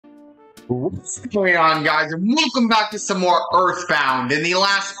What's going on, guys, and welcome back to some more Earthbound. In the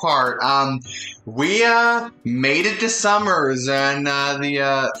last part, we made it to Summers, and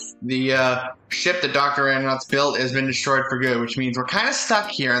the ship that Dr. Anonymous built has been destroyed for good, which means we're kind of stuck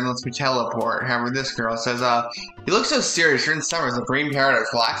here unless we teleport. However, this girl says, "You look so serious. You're in Summers, a green paradise.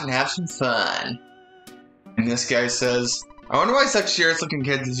 Relax and have some fun." And this guy says, "I wonder why such serious-looking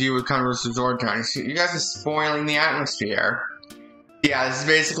kids as you would come to this resort town. You guys are spoiling the atmosphere." Yeah, this is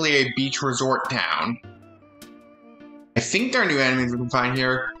basically a beach resort town. I think there are new enemies we can find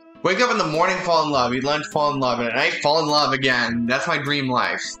here. Wake up in the morning, fall in love. Eat lunch, fall in love. And at night, fall in love again. That's my dream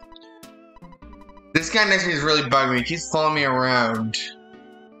life. This guy next to me is really bugging me. He keeps following me around.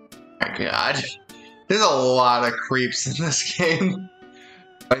 My god. There's a lot of creeps in this game.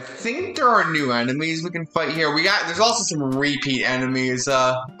 I think there are new enemies we can fight here. There's also some repeat enemies.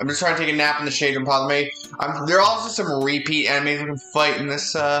 I'm just trying to take a nap in the shade and bother me. There are also some repeat enemies we can fight in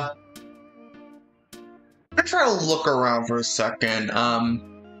this, I'm gonna try to look around for a second.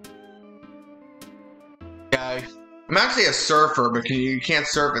 Yeah, I'm actually a surfer, but you can't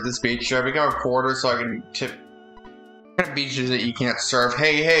surf at this beach. Should I become a porter so I can tip? What kind of beaches that you can't surf?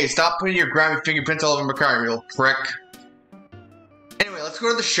 Hey, stop putting your grimy fingerprints all over my car, you little prick. Anyway, let's go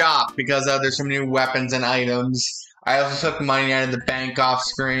to the shop because there's some new weapons and items. I also took money out of the bank off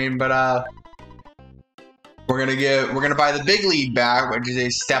screen, but we're gonna buy the big lead bag, which is a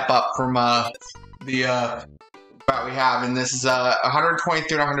step up from the bat we have, and this is 123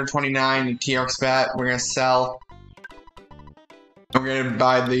 to 129 in TRX bet. We're gonna sell. We're gonna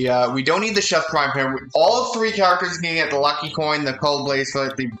buy the we don't need the Chef Prime Pair. All three characters can get the Lucky Coin, the Cold Blaze, for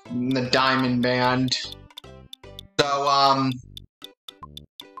like the Diamond Band. So I'm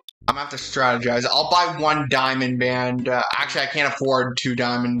gonna have to strategize. I'll buy one Diamond Band. Actually, I can't afford two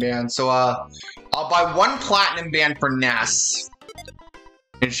Diamond Bands, so I'll buy one Platinum Band for Ness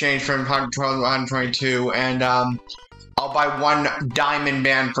in exchange for 112 to 122, and I'll buy one Diamond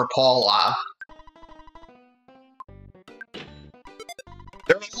Band for Paula.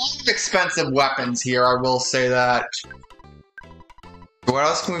 There are a lot of expensive weapons here, I will say that. What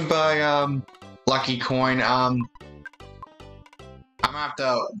else can we buy? Lucky Coin.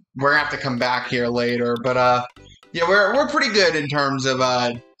 We're gonna have to come back here later, but yeah, we're pretty good in terms of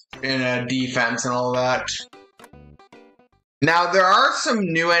in defense and all that. Now there are some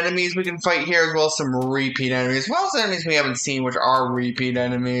new enemies we can fight here, as well as some repeat enemies, as well as enemies we haven't seen, which are repeat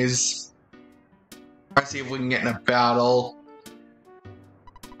enemies. Try to see if we can get in a battle.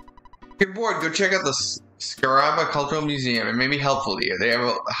 If you're bored, go check out the Scaraba Cultural Museum. It may be helpful to you. They have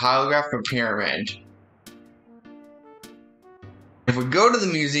a holographic pyramid. If we go to the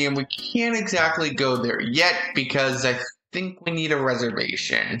museum, we can't exactly go there yet because I think we need a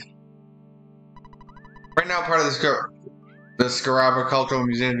reservation. Right now, part of the Scaraba Cultural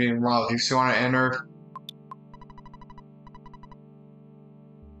Museum is being demolished. You still want to enter?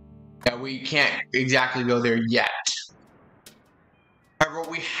 Yeah, we can't exactly go there yet. However,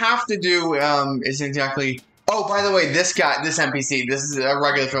 what we have to do is exactly... Oh, by the way, this NPC, this is a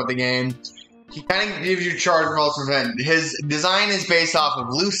regular throughout the game. He kind of gives you charge for all event. His design is based off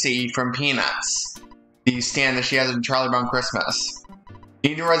of Lucy from Peanuts, the stand that she has in Charlie Brown Christmas.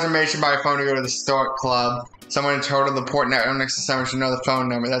 You need a reservation by phone to go to the Stork Club. Someone in total the port network next to Summer should know the phone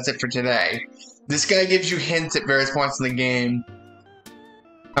number. That's it for today. This guy gives you hints at various points in the game.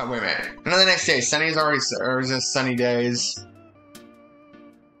 Oh, wait a minute. Another nice day. Sunny's already, or is it sunny days?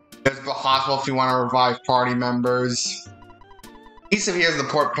 There's the hospital if you want to revive party members. East of here is the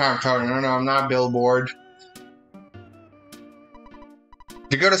port tower. No, I'm not a billboard.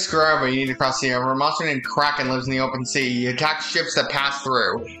 To go to Scaraba, you need to cross the river. A monster named Kraken lives in the open sea. He attacks ships that pass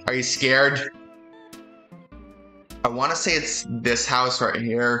through. Are you scared? I want to say it's this house right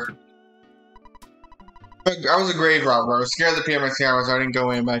here. I was a grave robber. I was scared of the pyramid scarabs, so I didn't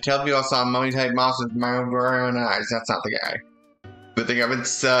go in. But I tell people I saw mummy-type monsters with my own eyes. That's not the guy. But think of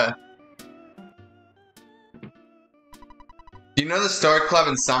it's you know the Star Club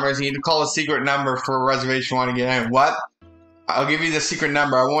in Summers? You need to call a secret number for a reservation you want to get in. What? I'll give you the secret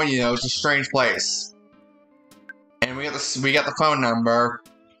number. I warn you though, it's a strange place. And we got the phone number.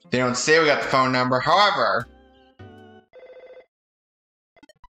 They don't say we got the phone number. However,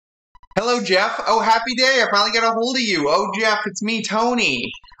 hello Jeff. Oh, happy day! I finally got a hold of you. Oh Jeff, it's me,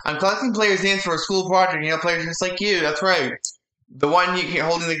 Tony. I'm collecting players' names for a school project. You know, players just like you. That's right. The one you can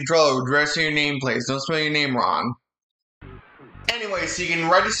hold in the controller. Register your name, please. Don't spell your name wrong. Anyway, so you can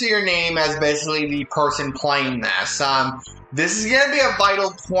register your name as basically the person playing this. This is going to be a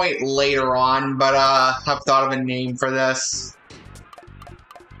vital point later on, but I've thought of a name for this.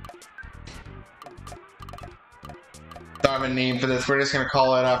 Thought have a name for this. We're just gonna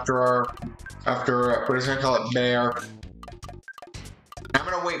call it we're just gonna call it Bear. I'm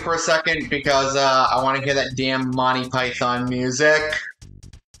gonna wait for a second because I want to hear that damn Monty Python music.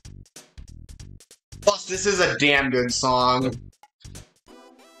 Plus, this is a damn good song.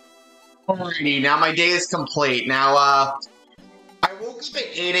 Alrighty, now my day is complete. Now, I woke up at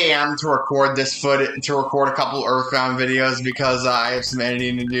 8 a.m. to record this to record a couple Earthbound videos because I have some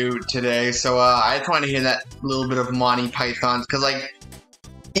editing to do today. So, I just want to hear that little bit of Monty Python, because, like,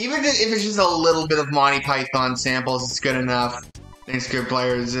 even if it's just a little bit of Monty Python samples, it's good enough. Thanks, good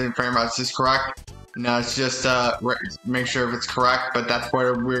players. Frame rate is correct. No, it's just, make sure if it's correct, but that's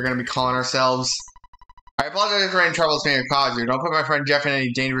what we're going to be calling ourselves. I apologize for any troubles may have caused you. Don't put my friend Jeff in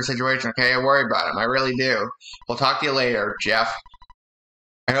any dangerous situation, okay? I worry about him. I really do. We'll talk to you later, Jeff.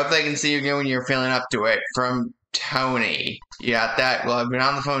 I hope they can see you again when you're feeling up to it. From Tony. Yeah, that. Well, I've been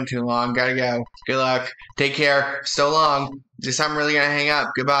on the phone too long. Gotta go. Good luck. Take care. So long. Just I'm really gonna hang up.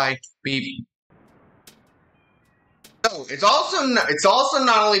 Goodbye. Beep. Oh, it's also not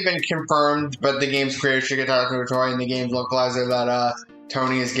only been confirmed, but the game's creator should get talked to Victoria and the game's localizer that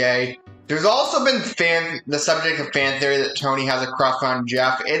Tony is gay. There's also been the subject of fan theory that Tony has a crush on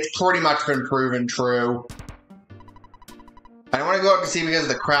Jeff. It's pretty much been proven true. I don't want to go up to see because of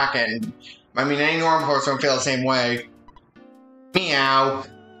the Kraken. I mean, any normal person would feel the same way. Meow.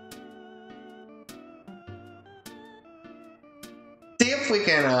 See if we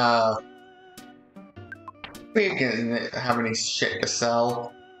can have any shit to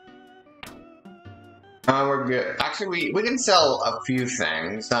sell. We're good. Actually, we can sell a few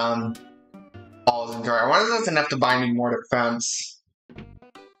things. Balls and jar. I wonder if that's enough to buy me more defense.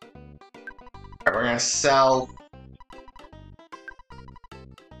 Alright, we're gonna sell.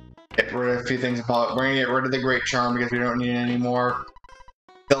 Get rid of a few things. We're gonna get rid of the Great Charm because we don't need it anymore.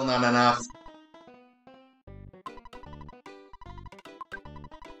 Still not enough.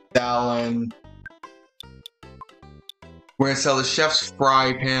 Selling. We're gonna sell the Chef's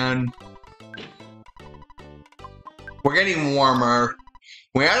Fry Pan. We're getting warmer.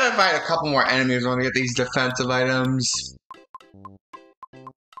 We gotta fight a couple more enemies when we get these defensive items.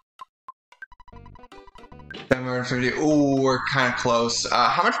 750. Ooh, we're kind of close.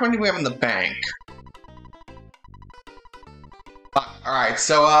 How much money do we have in the bank? Alright,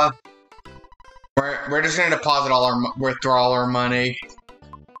 so, we're just gonna deposit withdraw all our money.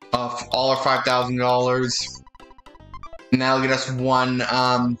 All our $5,000. And that'll get us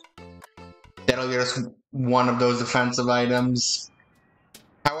one of those defensive items.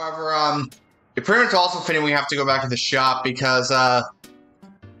 However, it's pretty much also fitting we have to go back to the shop because,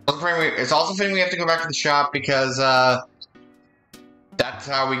 it's also fitting we have to go back to the shop because, that's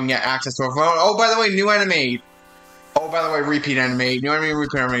how we can get access to our phone. Oh, by the way, new enemy! Oh, by the way, repeat enemy. New enemy,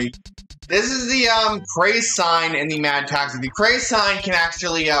 repeat enemy. This is the, praise sign in the Mad Taxi. The praise sign can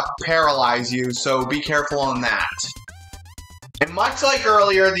actually, paralyze you, so be careful on that. And much like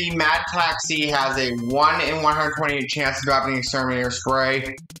earlier, the Mad Taxi has a 1 in 128 chance of dropping Exterminator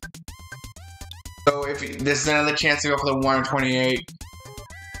Spray. So if this is another chance to go for the 1 in 28.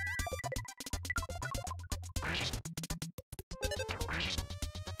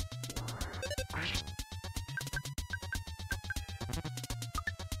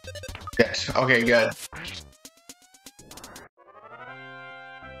 Yes. Okay, good.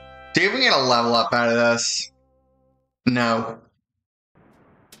 See if we can get a level up out of this. No.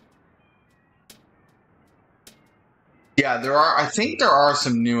 Yeah, I think there are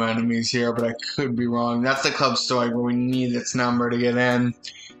some new enemies here, but I could be wrong. That's the Club Stoic where we need its number to get in.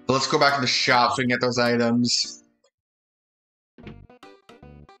 But let's go back to the shop so we can get those items.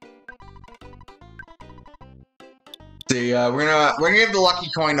 See, we're gonna give the lucky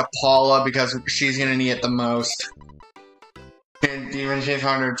coin to Paula because she's gonna need it the most. And even she's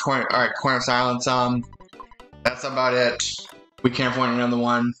 120. Alright, Coin of Silence, that's about it. We can't find another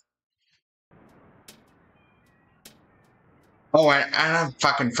one. Oh, I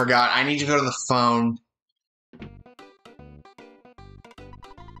fucking forgot. I need to go to the phone.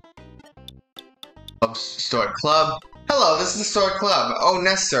 Stoic Club. Hello, this is the Stoic Club. Oh,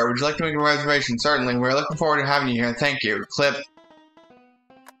 Ness, sir. Would you like to make a reservation? Certainly. We're looking forward to having you here. Thank you. Clip.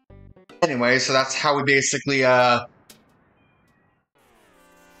 Anyway, so that's how we basically, Anyway,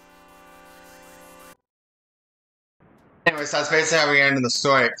 so that's basically how we get into the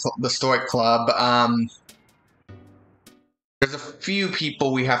Stoic Club. There's a few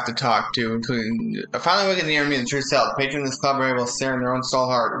people we have to talk to, including finally looking at the enemy and the true self. Patrons of this club are able to stare in their own stall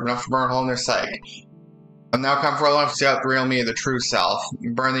heart, enough to burn a hole in their psyche. I've now come for a long to see out the real me, the true self.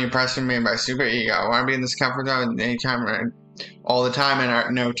 Burn the impression made by super ego. I want to be in this comfort zone anytime, all the time,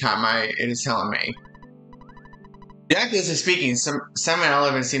 and no time. It is telling me. Objectively speaking, some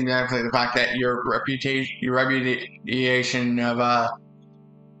elements seem to reflect the fact that your repudiation of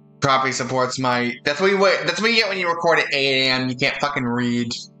property supports my. That's what you get when you record at 8 a.m. You can't fucking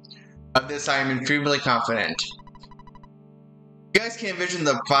read. Of this, I am infrequently confident. You guys can envision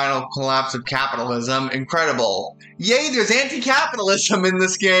the final collapse of capitalism. Incredible. Yay, there's anti-capitalism in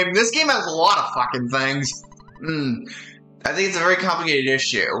this game. This game has a lot of fucking things. I think it's a very complicated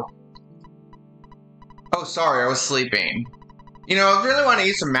issue. Oh, sorry, I was sleeping. You know, I really want to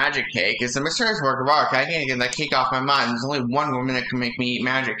eat some magic cake. It's a mysterious work of art. I can't get that cake off my mind. There's only one woman that can make me eat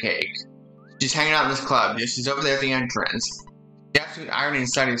magic cake. She's hanging out in this club. She's over there at the entrance. The absolute irony and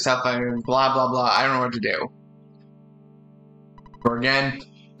study of self, blah, blah, blah. I don't know what to do. Or again,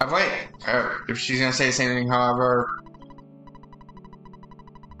 if she's gonna say the same thing, however.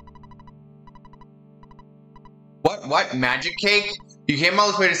 What? Magic cake? You came all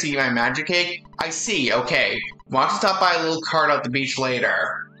this way to see my magic cake? I see, okay. Why don't you stop by a little cart at the beach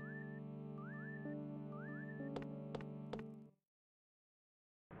later?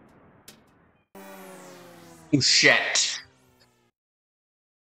 Oh, shit.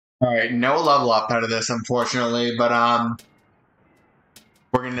 Alright, no level up out of this, unfortunately, but,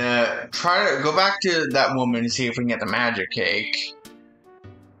 we're gonna try to go back to that woman and see if we can get the magic cake.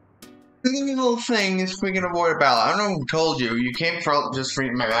 The little thing is if we can avoid a battle. I don't know who told you. You came just for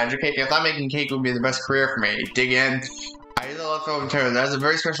eating my magic cake. I thought making cake would be the best career for me. Dig in. I did the leftover material. That's a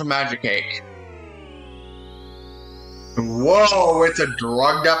very special magic cake. Whoa, it's a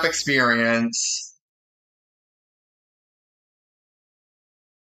drugged up experience.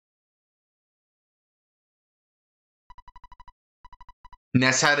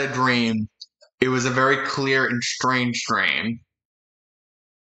 Ness had a dream. It was a very clear and strange dream.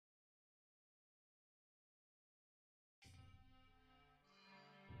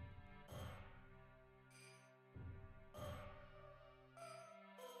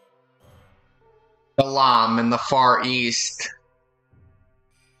 The Lam in the Far East.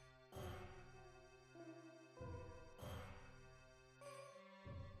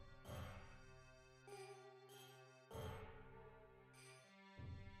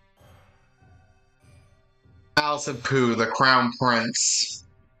 Palace of Pooh, the Crown Prince.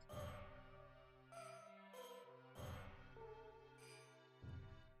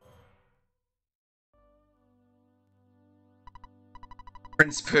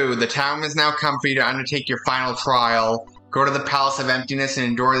 Prince Pooh, the time has now come for you to undertake your final trial. Go to the Palace of Emptiness and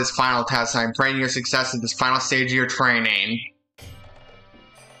endure this final test. I am praying your success at this final stage of your training.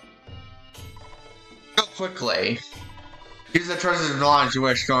 Go quickly. Use the treasures of knowledge you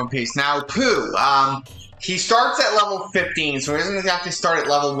wish. Go in peace. Now, Pooh, he starts at level 15, so he doesn't exactly start at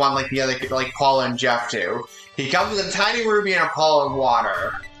level 1 like the other, like Paula and Jeff do. He comes with a tiny ruby and a pail of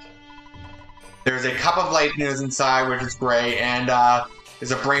water. There's a cup of light news inside, which is great, and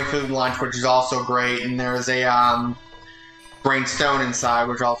there's a brain food lunch, which is also great, and there's a brain stone inside,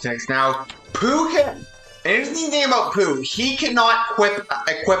 which also takes. Now, Pooh can. An interesting thing about Pooh, he cannot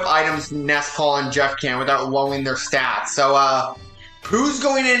equip items Ness, Paul, and Jeff can without lowering their stats. So, Pooh's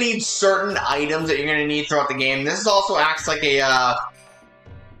going to need certain items that you're going to need throughout the game. This also acts like a,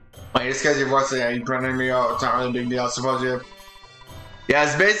 wait, this guy's your voice, you printed me out, it's not really a big deal, I suppose you. Yeah,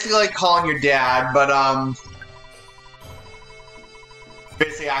 it's basically like calling your dad, but,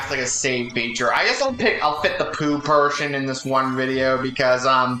 basically acts like a save feature. I guess I'll fit the Pooh portion in this one video because,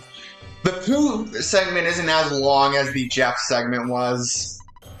 the Pooh segment isn't as long as the Jeff segment was.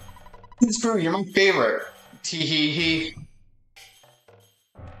 It's Pooh, you're my favorite. Tee hee hee.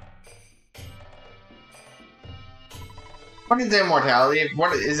 What is immortality?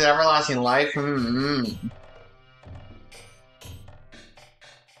 What is it? Everlasting life?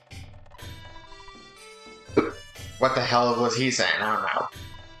 What the hell was he saying? I don't know.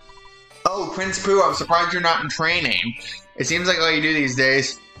 Oh, Prince Pooh, I'm surprised you're not in training. It seems like all you do these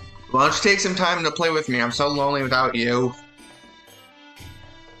days. Why don't you take some time to play with me? I'm so lonely without you.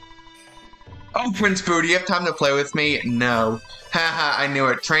 Oh, Prince Pooh, do you have time to play with me? No. Haha, I knew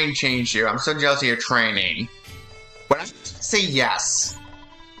it. Train changed you. I'm so jealous of your training. What I say yes.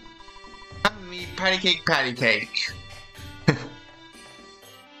 Have me patty cake, patty cake.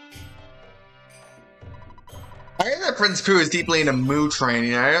 I hear that Prince Pooh is deeply into moo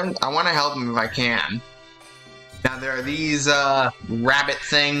training. I want to help him if I can. Now there are these rabbit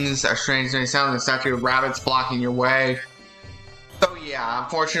things. A strange thing sound, the statue of rabbits blocking your way. So yeah,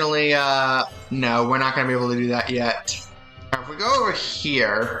 unfortunately, no, we're not gonna be able to do that yet. Now, if we go over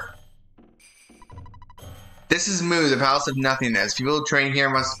here. This is Moo, the Palace of Nothingness. People who train here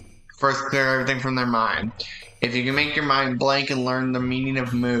must first clear everything from their mind. If you can make your mind blank and learn the meaning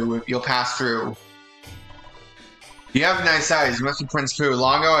of Moo, you'll pass through. You have nice eyes. You must be Prince Pooh.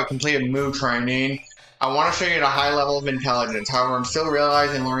 Long ago, I completed Moo training. I want to show you at a high level of intelligence. However, I'm still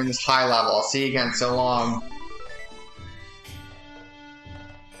realizing and learning this high level. I'll see you again. So long.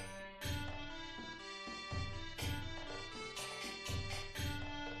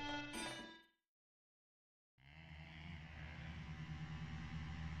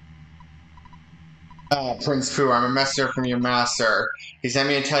 Prince Pooh, I'm a messenger from your master. He sent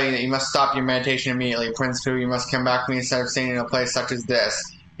me to tell you that you must stop your meditation immediately. Prince Pooh, you must come back to me instead of staying in a place such as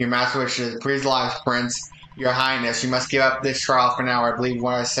this. Your master wishes. Please lives, Prince. Your Highness, you must give up this trial for now. I believe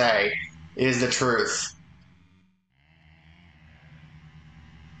what I say is the truth.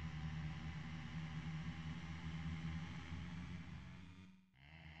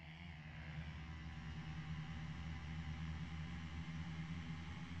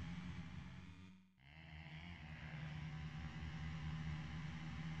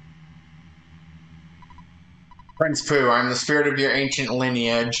 Prince Pooh, I am the spirit of your ancient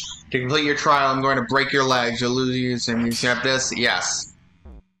lineage. To complete your trial, I'm going to break your legs. You'll lose use and you accept this? Yes.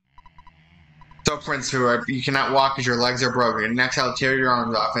 So, Prince Pooh, you cannot walk as your legs are broken. Next, I'll tear your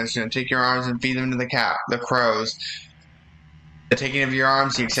arms off, and it's going to take your arms and feed them to the crows. The taking of your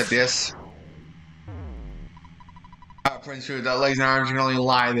arms, you accept this? Prince Pooh, that legs and arms can only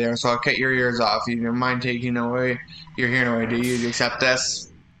lie there, so I'll cut your ears off. You don't mind taking away your hearing away, do you? Do you accept this?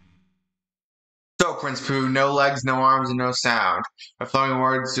 So, Prince Pooh, no legs, no arms, and no sound. My flowing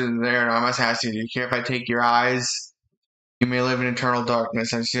words in there, and I must ask you, do you care if I take your eyes? You may live in eternal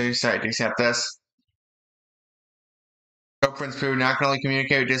darkness. I see your sight. Do you accept this? So, Prince Pooh, now can only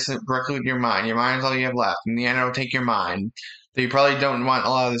communicate directly with your mind. Your mind is all you have left. In the end, it'll take your mind. So you probably don't want a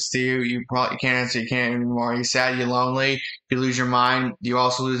lot of this, do you? You probably can't answer. You can't anymore. Are you sad? You lonely? You lose your mind? You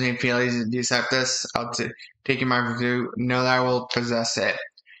also lose any feelings? Do you accept this? I'll take your mind from you. Know that I will possess it.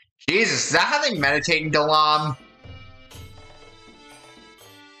 Jesus, is that how they meditate in Dalam?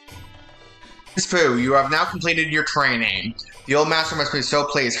 Prince Pooh, you have now completed your training. The old master must be so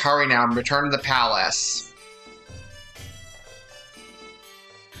pleased. Hurry now and return to the palace.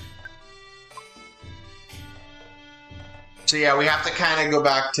 So yeah, we have to kind of go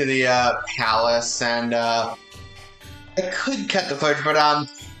back to the palace, and I could cut the footage, but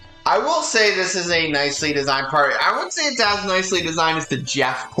I will say this is a nicely designed part. I wouldn't say it's as nicely designed as the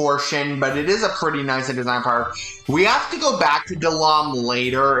Jeff portion, but it is a pretty nicely designed part. We have to go back to Dalam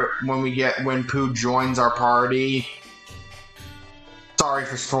later when Pooh joins our party. Sorry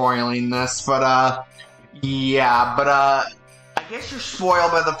for spoiling this, but yeah, but I guess you're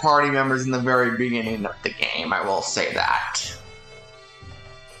spoiled by the party members in the very beginning of the game. I will say that.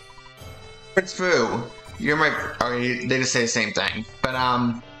 Prince Pooh, you're my. Oh, they just say the same thing, but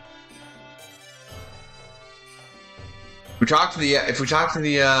if we talk to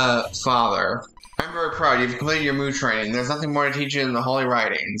the father, I'm very proud. You've completed your Moo training. There's nothing more to teach you than the holy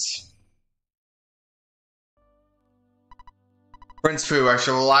writings. Prince Pooh, I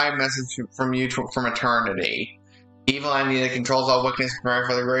shall rely on a message from you from eternity. The evil enemy that controls all wickedness, preparing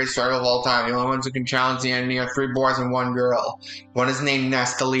for the greatest struggle of all time. The only ones who can challenge the enemy are 3 boys and 1 girl. One is named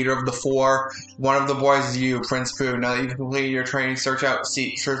Ness, the leader of the 4. One of the boys is you, Prince Pooh. Now that you've completed your training, search out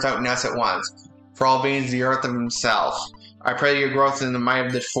Ness at once. For all beings, the earth of himself. I pray your growth in the might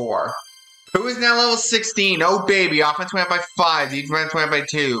of the 4. Pooh is now level 16. Oh baby, offense went up by 5. Defense went up by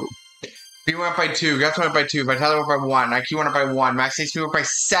 2. Speed went up by 2. Guts went up by 2. Vitality went up by 1. IQ went up by 1. Max HP went up by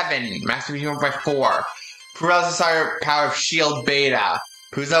 7. Max HP went up by 4. Pooh has the higher power of Shield Beta.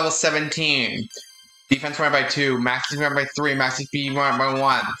 Pooh's level 17. Defense went up by 2. Max HP went up by 3. Max HP went up by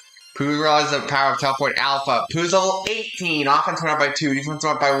 1. Pooh realized the power of Teleport Alpha. Pooh's level 18. Offense went up by 2. Defense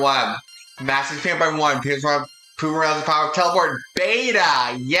went up by 1. Max HP went up by 1. Pooh realized the power of Teleport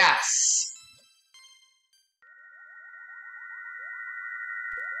Beta. Yes!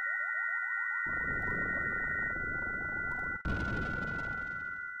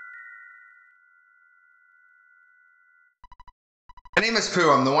 My name is Pooh.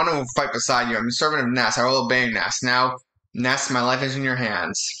 I'm the one who will fight beside you. I'm the servant of Ness. I will obey Ness. Now, Ness, my life is in your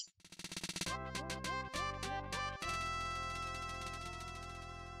hands.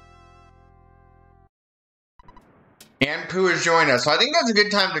 And Pooh has joined us. So I think that's a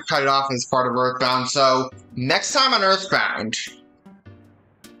good time to cut it off as part of Earthbound. So, next time on Earthbound,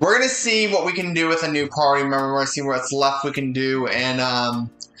 we're going to see what we can do with a new party member. We're going to see what's left we can do in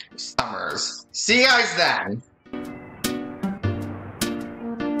Summers. See you guys then.